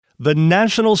The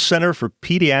National Center for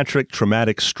Pediatric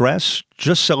Traumatic Stress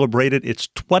just celebrated its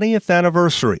 20th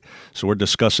anniversary, so we're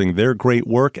discussing their great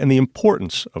work and the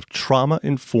importance of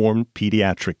trauma-informed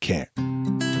pediatric care.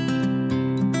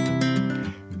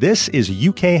 This is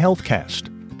UK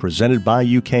HealthCast, presented by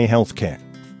UK HealthCare.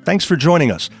 Thanks for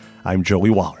joining us. I'm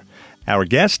Joey Waller. Our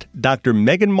guest, Dr.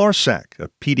 Megan Marsack, a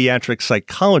pediatric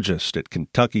psychologist at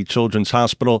Kentucky Children's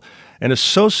Hospital and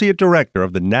Associate Director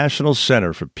of the National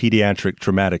Center for Pediatric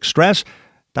Traumatic Stress.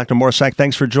 Dr. Marsack,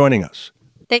 thanks for joining us.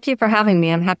 Thank you for having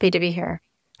me. I'm happy to be here.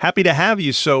 Happy to have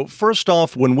you. So first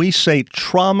off, when we say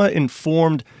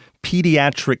trauma-informed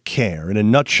pediatric care, in a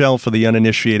nutshell for the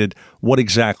uninitiated, what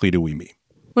exactly do we mean?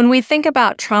 When we think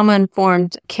about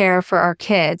trauma-informed care for our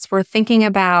kids, we're thinking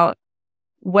about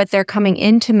what they're coming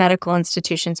into medical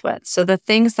institutions with. So the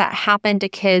things that happen to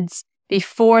kids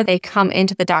before they come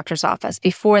into the doctor's office,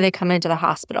 before they come into the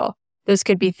hospital. Those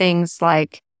could be things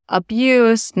like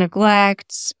abuse,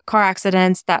 neglect, car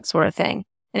accidents, that sort of thing.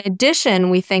 In addition,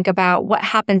 we think about what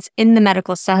happens in the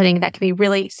medical setting that can be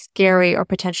really scary or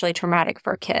potentially traumatic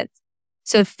for kids.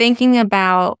 So thinking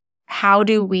about how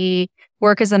do we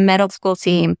work as a medical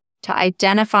team to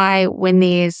identify when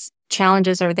these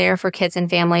challenges are there for kids and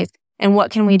families, and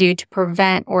what can we do to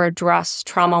prevent or address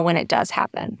trauma when it does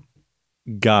happen?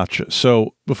 Gotcha.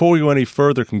 So before we go any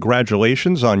further,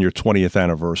 congratulations on your 20th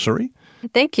anniversary.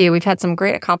 Thank you. We've had some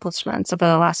great accomplishments over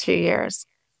the last few years.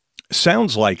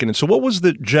 Sounds like it. And so what was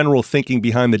the general thinking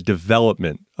behind the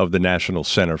development of the National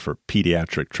Center for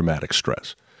Pediatric Traumatic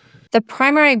Stress? The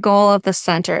primary goal of the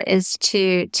center is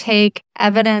to take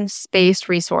evidence-based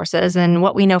resources and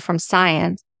what we know from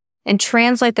science and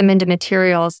translate them into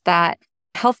materials that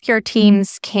healthcare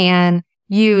teams can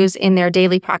use in their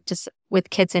daily practice with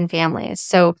kids and families.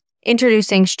 So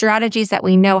introducing strategies that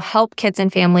we know help kids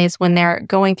and families when they're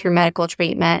going through medical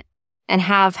treatment and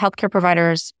have healthcare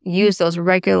providers use those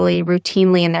regularly,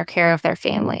 routinely in their care of their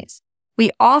families.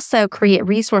 We also create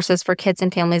resources for kids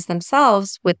and families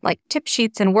themselves with like tip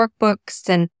sheets and workbooks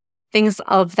and things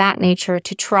of that nature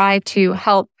to try to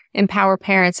help empower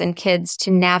parents and kids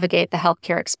to navigate the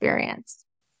healthcare experience.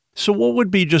 So what would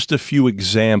be just a few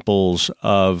examples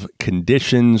of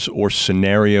conditions or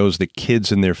scenarios that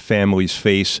kids and their families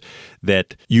face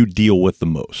that you deal with the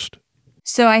most?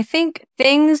 So I think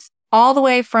things all the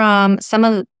way from some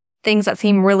of the things that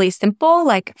seem really simple,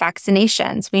 like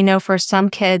vaccinations. We know for some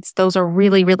kids, those are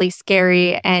really, really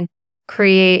scary and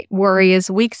create worries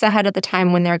weeks ahead of the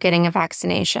time when they're getting a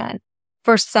vaccination.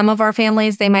 For some of our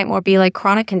families, they might more be like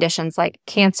chronic conditions like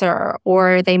cancer,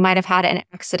 or they might have had an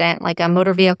accident like a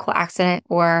motor vehicle accident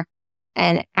or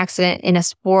an accident in a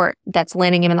sport that's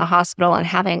landing them in the hospital and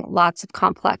having lots of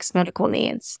complex medical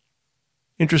needs.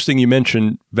 Interesting you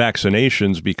mentioned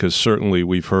vaccinations because certainly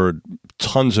we've heard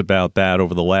tons about that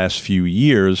over the last few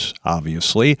years,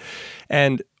 obviously.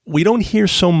 And we don't hear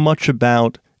so much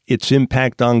about its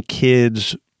impact on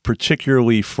kids,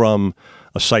 particularly from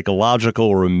a psychological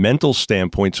or a mental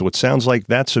standpoint. So it sounds like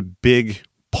that's a big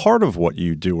part of what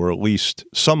you do, or at least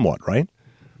somewhat, right?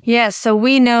 Yes. So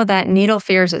we know that needle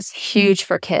fears is huge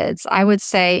for kids. I would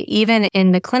say even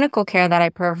in the clinical care that I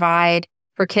provide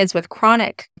for kids with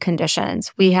chronic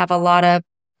conditions, we have a lot of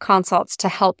consults to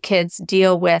help kids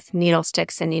deal with needle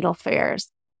sticks and needle fears.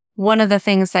 One of the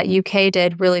things that UK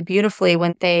did really beautifully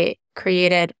when they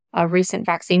created a recent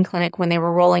vaccine clinic, when they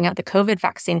were rolling out the COVID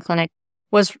vaccine clinic,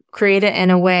 was created in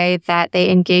a way that they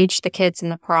engaged the kids in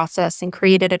the process and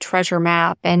created a treasure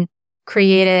map and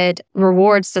created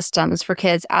reward systems for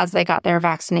kids as they got their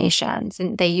vaccinations.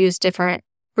 And they used different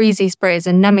breezy sprays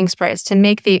and numbing sprays to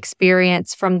make the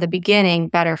experience from the beginning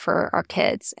better for our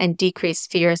kids and decrease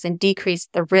fears and decrease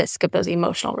the risk of those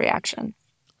emotional reactions.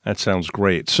 That sounds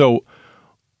great. So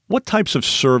what types of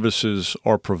services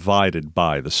are provided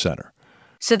by the center?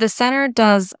 So the center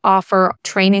does offer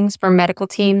trainings for medical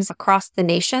teams across the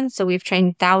nation. So we've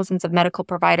trained thousands of medical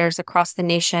providers across the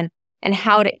nation in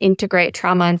how to integrate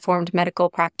trauma-informed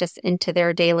medical practice into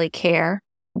their daily care.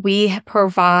 We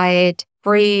provide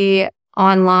free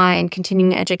online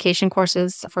continuing education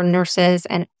courses for nurses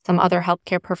and some other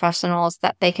healthcare professionals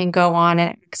that they can go on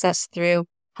and access through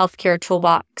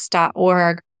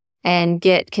healthcaretoolbox.org and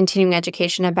get continuing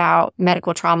education about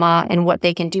medical trauma and what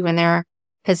they can do in their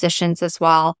positions as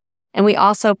well. And we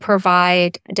also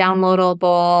provide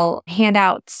downloadable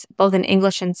handouts, both in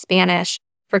English and Spanish,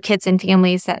 for kids and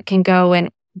families that can go and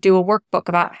do a workbook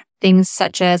about things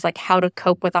such as like how to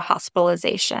cope with a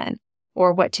hospitalization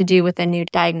or what to do with a new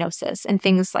diagnosis and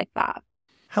things like that.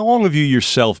 How long have you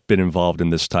yourself been involved in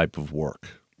this type of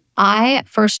work? I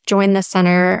first joined the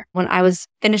center when I was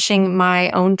finishing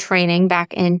my own training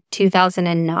back in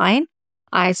 2009.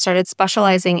 I started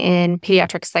specializing in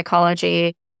pediatric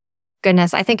psychology.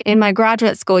 Goodness, I think in my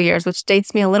graduate school years, which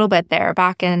dates me a little bit there,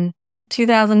 back in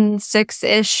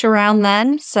 2006-ish, around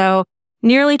then. So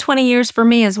nearly 20 years for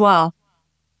me as well.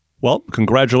 Well,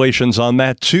 congratulations on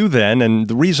that too then. And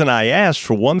the reason I asked,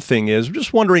 for one thing, is I'm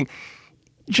just wondering,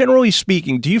 generally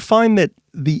speaking, do you find that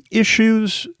the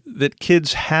issues that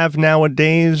kids have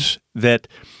nowadays that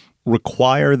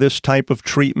require this type of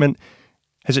treatment,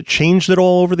 has it changed at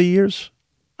all over the years?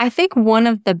 I think one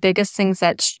of the biggest things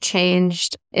that's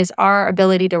changed is our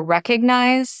ability to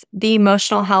recognize the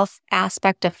emotional health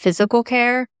aspect of physical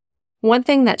care. One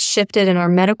thing that's shifted in our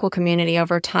medical community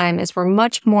over time is we're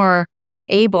much more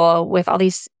able, with all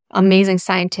these amazing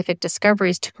scientific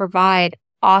discoveries, to provide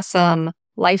awesome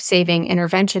life-saving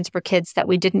interventions for kids that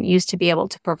we didn't used to be able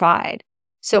to provide.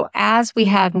 So as we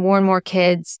have more and more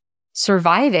kids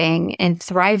surviving and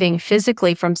thriving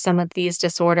physically from some of these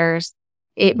disorders,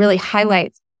 it really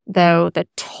highlights, though, the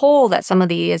toll that some of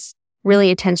these really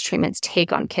intense treatments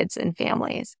take on kids and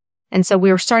families. And so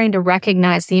we were starting to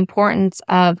recognize the importance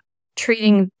of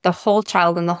treating the whole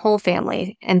child and the whole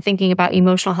family and thinking about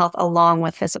emotional health along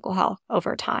with physical health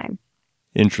over time.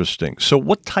 Interesting. So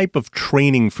what type of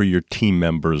training for your team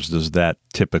members does that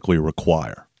typically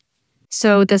require?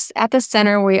 So at the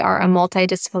center, we are a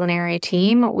multidisciplinary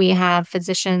team. We have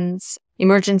physicians,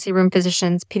 emergency room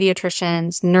physicians,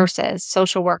 pediatricians, nurses,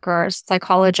 social workers,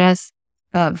 psychologists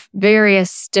of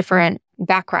various different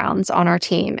backgrounds on our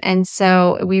team. And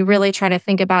so we really try to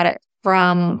think about it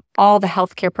from all the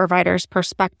healthcare providers'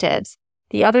 perspectives.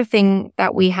 The other thing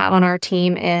that we have on our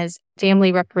team is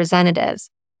family representatives.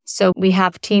 So we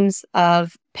have teams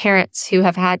of parents who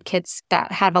have had kids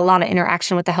that have a lot of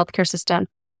interaction with the healthcare system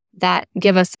that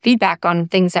give us feedback on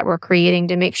things that we're creating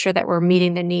to make sure that we're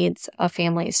meeting the needs of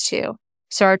families too.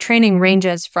 So our training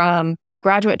ranges from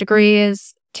graduate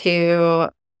degrees to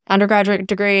undergraduate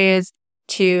degrees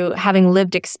to having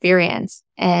lived experience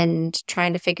and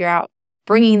trying to figure out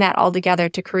bringing that all together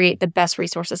to create the best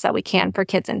resources that we can for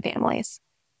kids and families.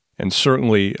 And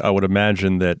certainly, I would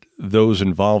imagine that those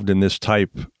involved in this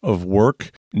type of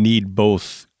work need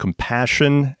both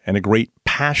compassion and a great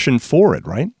passion for it,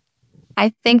 right?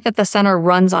 I think that the center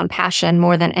runs on passion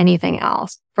more than anything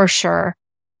else, for sure.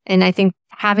 And I think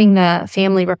having the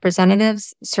family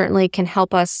representatives certainly can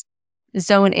help us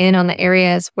zone in on the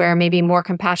areas where maybe more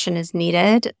compassion is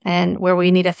needed and where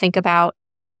we need to think about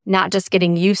not just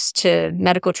getting used to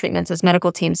medical treatments as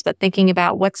medical teams, but thinking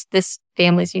about what's this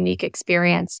family's unique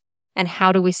experience and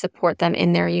how do we support them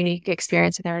in their unique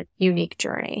experience and their unique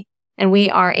journey. And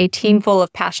we are a team full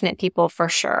of passionate people for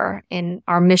sure in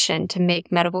our mission to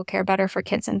make medical care better for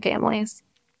kids and families.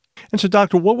 And so,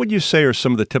 Doctor, what would you say are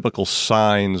some of the typical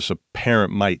signs a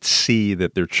parent might see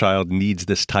that their child needs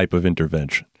this type of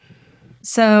intervention?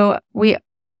 So we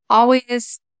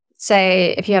always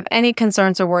say, if you have any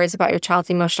concerns or worries about your child's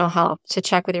emotional health, to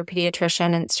check with your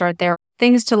pediatrician and start there.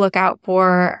 Things to look out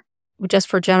for, just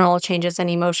for general changes in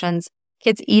emotions.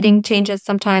 Kids eating changes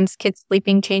sometimes, kids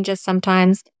sleeping changes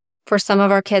sometimes. For some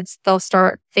of our kids, they'll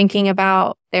start thinking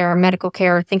about their medical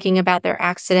care, thinking about their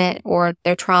accident or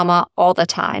their trauma all the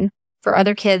time. For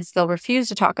other kids, they'll refuse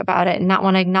to talk about it and not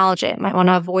want to acknowledge it, might want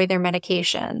to avoid their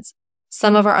medications.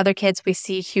 Some of our other kids, we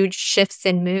see huge shifts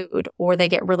in mood, or they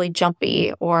get really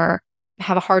jumpy or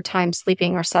have a hard time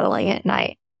sleeping or settling at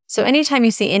night. So anytime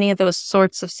you see any of those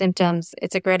sorts of symptoms,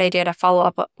 it's a great idea to follow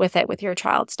up with it with your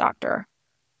child's doctor.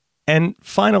 And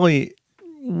finally,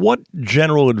 what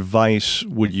general advice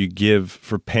would you give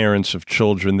for parents of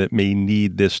children that may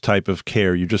need this type of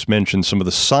care? You just mentioned some of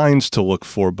the signs to look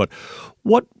for, but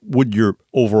what would your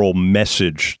overall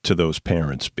message to those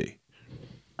parents be?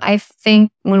 I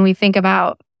think when we think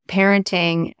about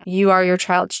parenting, you are your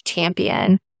child's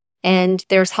champion, and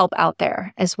there's help out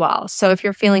there as well. So if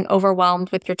you're feeling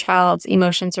overwhelmed with your child's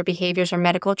emotions or behaviors or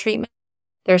medical treatment,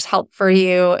 there's help for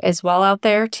you as well out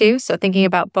there too. So thinking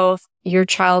about both your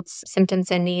child's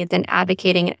symptoms and needs and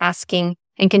advocating and asking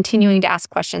and continuing to ask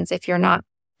questions if you're not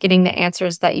getting the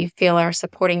answers that you feel are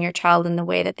supporting your child in the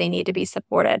way that they need to be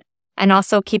supported. And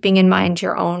also keeping in mind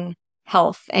your own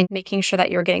health and making sure that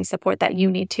you're getting support that you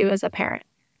need to as a parent.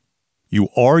 You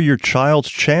are your child's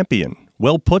champion.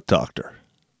 Well put, Doctor.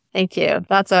 Thank you.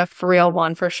 That's a real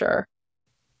one for sure.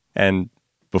 And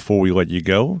before we let you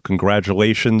go,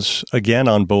 congratulations again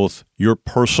on both your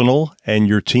personal and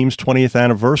your team's 20th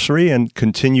anniversary and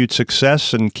continued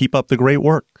success, and keep up the great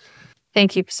work.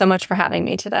 Thank you so much for having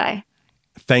me today.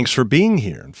 Thanks for being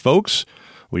here. And folks,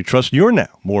 we trust you're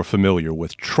now more familiar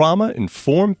with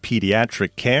trauma-informed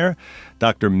pediatric care.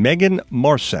 Dr. Megan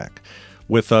Marsack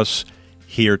with us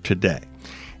here today.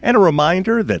 And a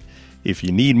reminder that If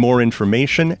you need more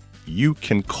information, you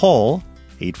can call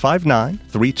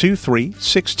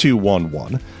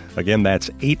 859-323-6211. Again, that's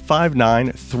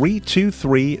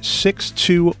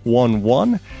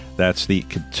 859-323-6211. That's the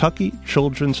Kentucky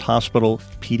Children's Hospital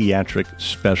Pediatric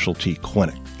Specialty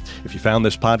Clinic. If you found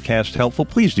this podcast helpful,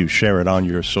 please do share it on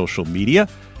your social media.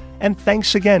 And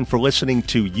thanks again for listening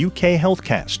to UK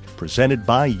Healthcast, presented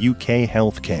by UK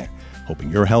HealthCare.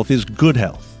 Hoping your health is good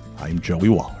health. I'm Joey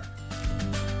Waller.